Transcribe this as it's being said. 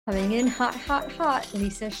Coming in hot, hot, hot,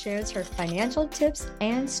 Lisa shares her financial tips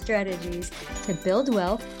and strategies to build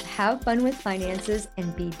wealth, have fun with finances,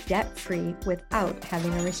 and be debt-free without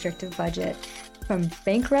having a restrictive budget. From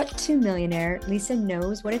bankrupt to millionaire, Lisa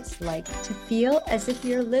knows what it's like to feel as if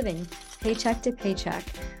you're living paycheck to paycheck.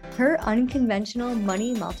 Her unconventional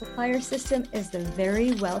money multiplier system is the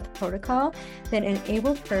very wealth protocol that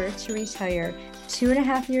enabled her to retire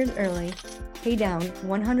 2.5 years early, pay down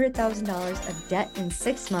 $100,000 of debt in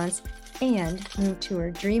 6 months, and move to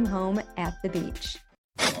her dream home at the beach.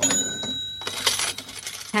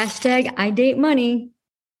 Hashtag I date money.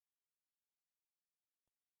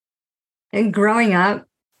 And growing up,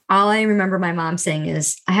 all I remember my mom saying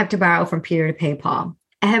is, I have to borrow from Peter to pay Paul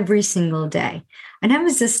every single day. And I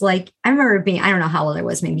was just like, I remember being, I don't know how old I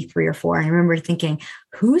was, maybe 3 or 4. And I remember thinking,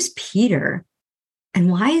 who's Peter?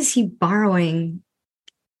 And why is he borrowing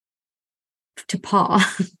to Paul?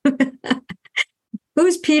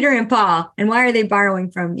 Who's Peter and Paul? And why are they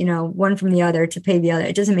borrowing from, one from the other to pay the other?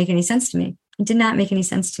 It doesn't make any sense to me. It did not make any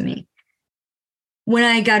sense to me. When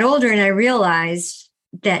I got older and I realized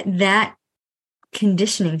that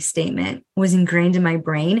conditioning statement was ingrained in my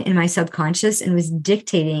brain, in my subconscious, and was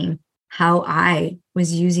dictating how I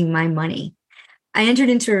was using my money. I entered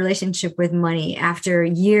into a relationship with money after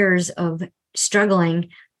years of struggling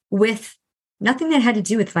with nothing that had to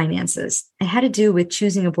do with finances. It had to do with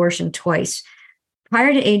choosing abortion twice.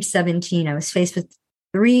 Prior to age 17, I was faced with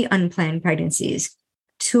 3 unplanned pregnancies.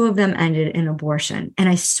 2 of them ended in abortion, and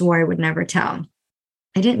I swore I would never tell.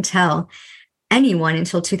 I didn't tell anyone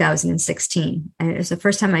until 2016. And it was the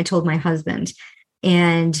first time I told my husband.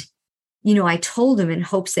 And, I told him in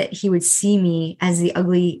hopes that he would see me as the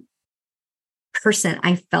ugly person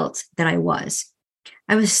I felt that I was.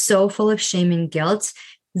 I was so full of shame and guilt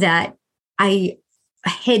that I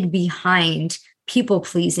hid behind people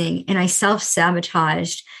pleasing, and I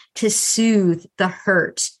self-sabotaged to soothe the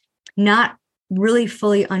hurt, not really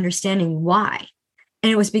fully understanding why.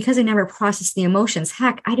 And it was because I never processed the emotions.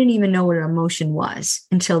 Heck, I didn't even know what an emotion was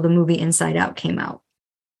until the movie Inside Out came out.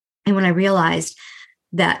 And when I realized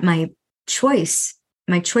that my choices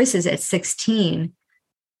at 16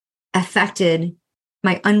 affected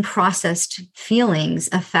my unprocessed feelings,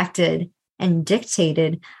 affected and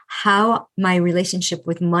dictated how my relationship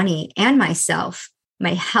with money and myself,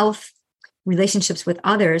 my health, relationships with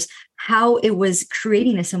others, how it was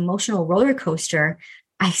creating this emotional roller coaster,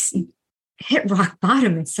 I hit rock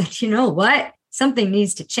bottom and said, you know what? Something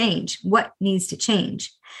needs to change. What needs to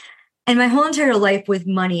change? And my whole entire life with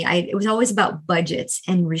money, it was always about budgets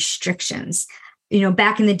and restrictions.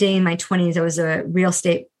 Back in the day in my 20s,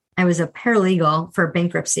 I was a paralegal for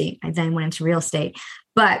bankruptcy. I then went into real estate.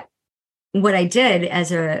 But what I did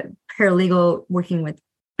as a paralegal working with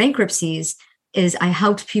bankruptcies is I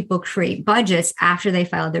helped people create budgets after they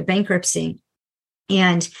filed their bankruptcy.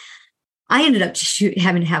 And I ended up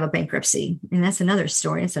having to have a bankruptcy. And that's another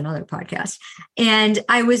story. It's another podcast. And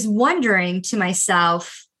I was wondering to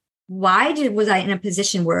myself, why was I in a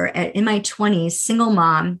position where in my 20s, single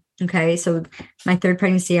mom, okay, so my 3rd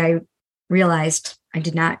pregnancy, I realized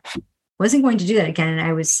wasn't going to do that again. And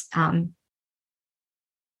I was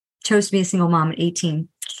chose to be a single mom at 18.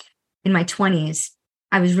 In my 20s,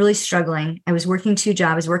 I was really struggling. I was working 2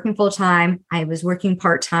 jobs. I was working full time. I was working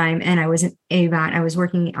part time, and I was in Avon. I was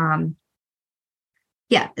working.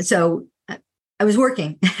 So I was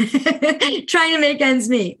working, trying to make ends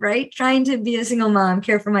meet, right? Trying to be a single mom,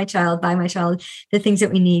 care for my child, buy my child the things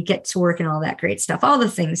that we need, get to work, and all that great stuff. All the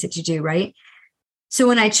things that you do, right? So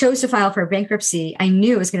when I chose to file for bankruptcy, I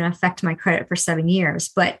knew it was going to affect my credit for 7 years,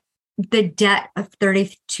 but the debt of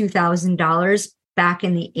 $32,000 back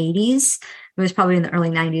in the 80s, it was probably in the early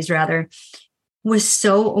 90s rather, was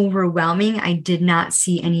so overwhelming. I did not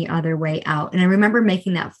see any other way out. And I remember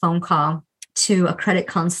making that phone call to a credit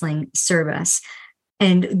counseling service,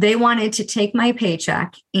 and they wanted to take my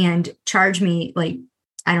paycheck and charge me,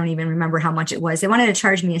 I don't even remember how much it was. They wanted to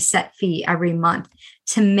charge me a set fee every month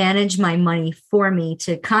to manage my money for me,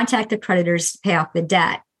 to contact the creditors to pay off the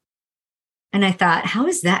debt. And I thought, how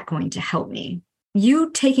is that going to help me?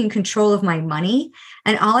 You taking control of my money.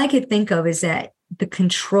 And all I could think of is that the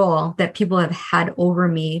control that people have had over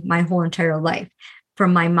me my whole entire life,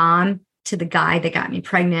 from my mom to the guy that got me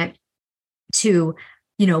pregnant, to,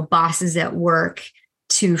 bosses at work,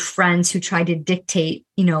 to friends who tried to dictate,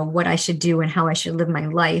 what I should do and how I should live my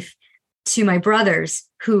life, to my brothers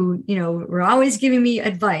who, were always giving me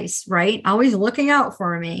advice, right? Always looking out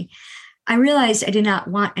for me. I realized I did not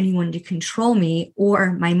want anyone to control me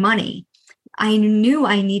or my money. I knew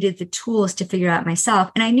I needed the tools to figure out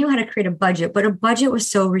myself, and I knew how to create a budget, but a budget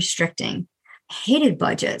was so restricting. I hated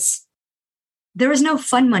budgets. There was no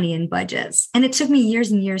fun money in budgets. And it took me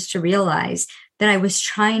years and years to realize that I was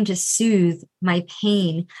trying to soothe my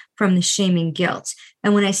pain from the shame and guilt.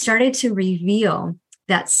 And when I started to reveal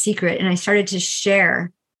that secret and I started to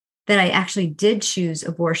share that I actually did choose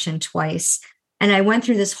abortion twice, and I went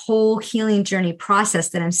through this whole healing journey process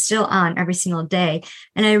that I'm still on every single day.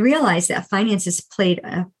 And I realized that finances played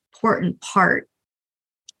an important part.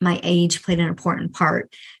 My age played an important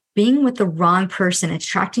part. Being with the wrong person,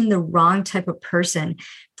 attracting the wrong type of person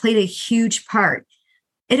played a huge part.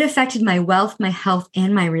 It affected my wealth, my health,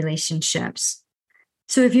 and my relationships.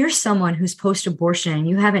 So if you're someone who's post-abortion and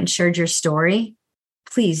you haven't shared your story,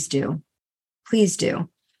 please do. Please do.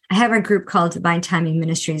 I have a group called Divine Timing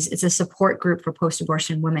Ministries. It's a support group for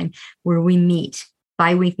post-abortion women where we meet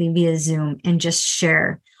bi-weekly via Zoom and just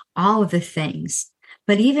share all of the things.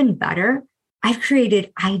 But even better, I've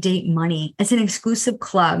created I Date Money as an exclusive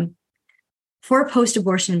club for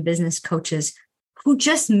post-abortion business coaches who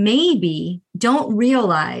just maybe don't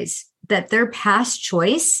realize that their past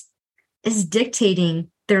choice is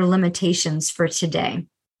dictating their limitations for today.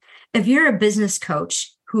 If you're a business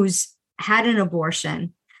coach who's had an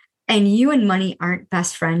abortion and you and money aren't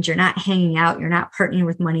best friends, you're not hanging out, you're not partnering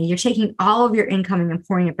with money, you're taking all of your income and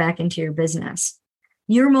pouring it back into your business,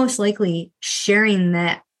 you're most likely sharing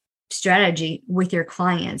that strategy with your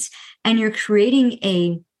clients, and you're creating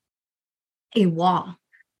a wall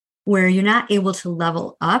where you're not able to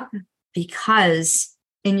level up because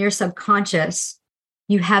in your subconscious,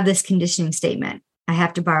 you have this conditioning statement. I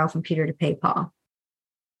have to borrow from Peter to pay Paul.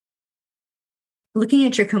 Looking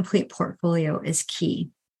at your complete portfolio is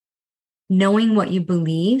key. Knowing what you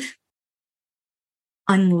believe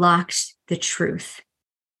unlocks the truth.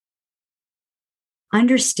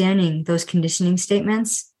 Understanding those conditioning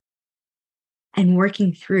statements and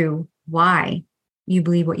working through why you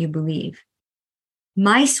believe what you believe.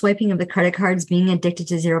 My swiping of the credit cards, being addicted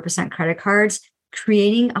to 0% credit cards,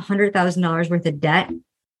 creating $100,000 worth of debt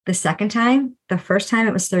the second time. The first time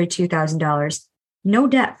it was $32,000. No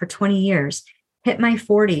debt for 20 years. Hit my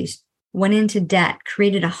 40s, went into debt,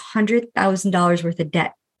 created $100,000 worth of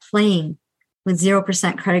debt, playing with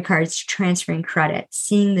 0% credit cards, transferring credit,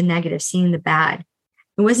 seeing the negative, seeing the bad.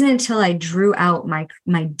 It wasn't until I drew out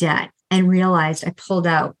my debt and realized I pulled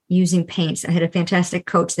out using paints. I had a fantastic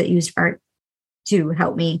coach that used art to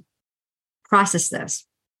help me process this,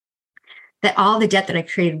 that all the debt that I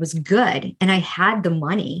created was good. And I had the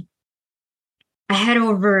money. I had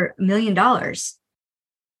over $1 million.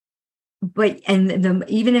 But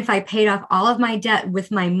even if I paid off all of my debt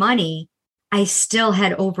with my money, I still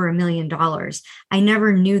had over $1 million. I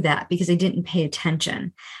never knew that because I didn't pay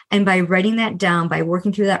attention. And by writing that down, by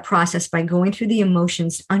working through that process, by going through the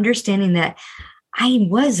emotions, understanding that I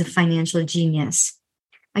was a financial genius,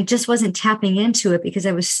 I just wasn't tapping into it because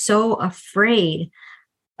I was so afraid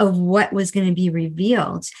of what was going to be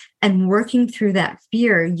revealed, and working through that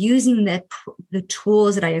fear, using the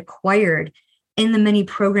tools that I acquired in the many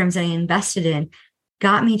programs that I invested in,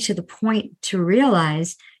 got me to the point to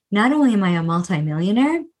realize not only am I a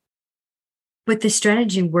multimillionaire, but the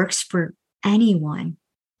strategy works for anyone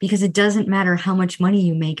because it doesn't matter how much money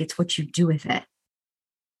you make, it's what you do with it.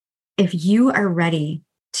 If you are ready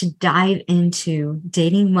to dive into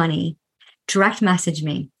dating money, direct message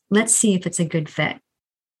me. Let's see if it's a good fit.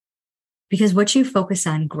 Because what you focus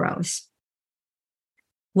on grows.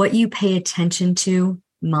 What you pay attention to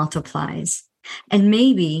multiplies. And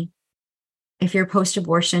maybe if you're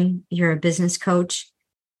post-abortion, you're a business coach,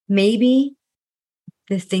 maybe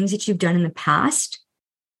the things that you've done in the past,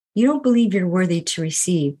 you don't believe you're worthy to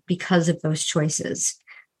receive because of those choices.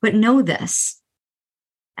 But know this,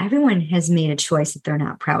 everyone has made a choice that they're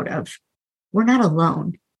not proud of. We're not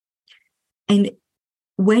alone. And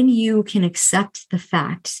when you can accept the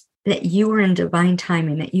fact that you were in divine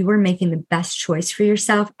timing, that you were making the best choice for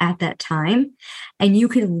yourself at that time, and you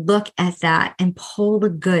can look at that and pull the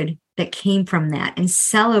good that came from that and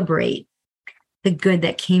celebrate the good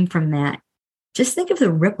that came from that. Just think of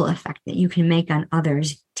the ripple effect that you can make on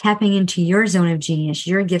others, tapping into your zone of genius,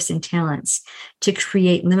 your gifts and talents to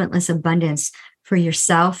create limitless abundance for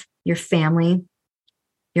yourself, your family,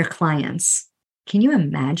 your clients. Can you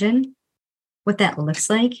imagine what that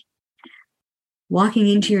looks like? Walking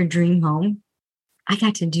into your dream home. I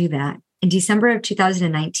got to do that. In December of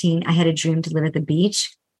 2019, I had a dream to live at the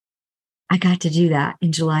beach. I got to do that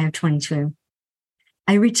in July of 22.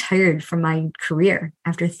 I retired from my career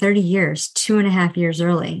after 30 years, 2.5 years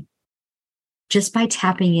early, just by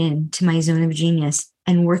tapping into my zone of genius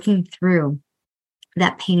and working through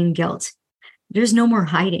that pain and guilt. There's no more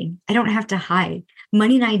hiding. I don't have to hide.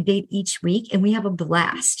 Money and I date each week and we have a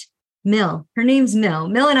blast. Mill. Her name's Mill.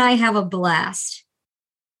 Mill and I have a blast.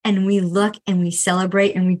 And we look and we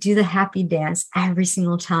celebrate and we do the happy dance every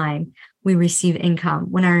single time we receive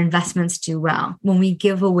income, when our investments do well, when we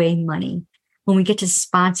give away money, when we get to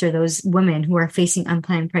sponsor those women who are facing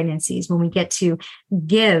unplanned pregnancies, when we get to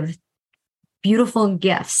give beautiful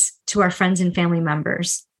gifts to our friends and family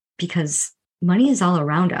members, because money is all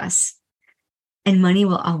around us and money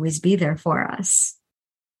will always be there for us.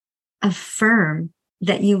 Affirm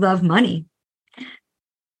that you love money.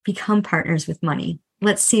 Become partners with money.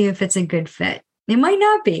 Let's see if it's a good fit. It might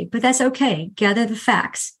not be, but that's okay. Gather the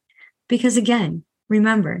facts. Because again,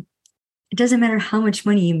 remember, it doesn't matter how much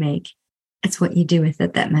money you make. It's what you do with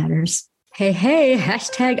it that matters. Hey,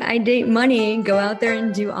 hashtag I date money. Go out there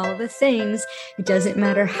and do all the things. It doesn't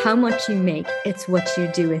matter how much you make. It's what you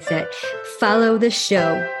do with it. Follow the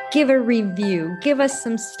show. Give a review. Give us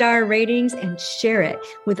some star ratings and share it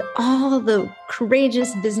with all the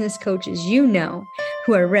courageous business coaches you know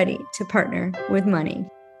who are ready to partner with money.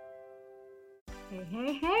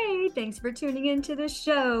 Hey, thanks for tuning into the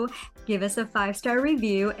show. Give us a 5-star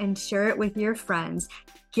review and share it with your friends.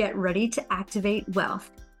 Get ready to activate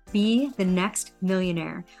wealth. Be the next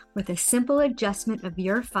millionaire with a simple adjustment of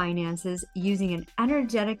your finances using an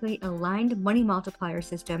energetically aligned money multiplier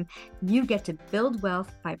system. You get to build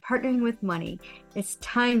wealth by partnering with money. It's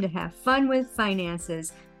time to have fun with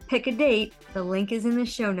finances. Pick a date. The link is in the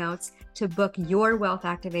show notes to book your wealth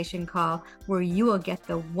activation call, where you will get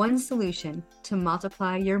the one solution to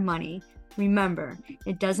multiply your money. Remember,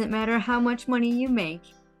 it doesn't matter how much money you make.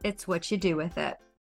 It's what you do with it.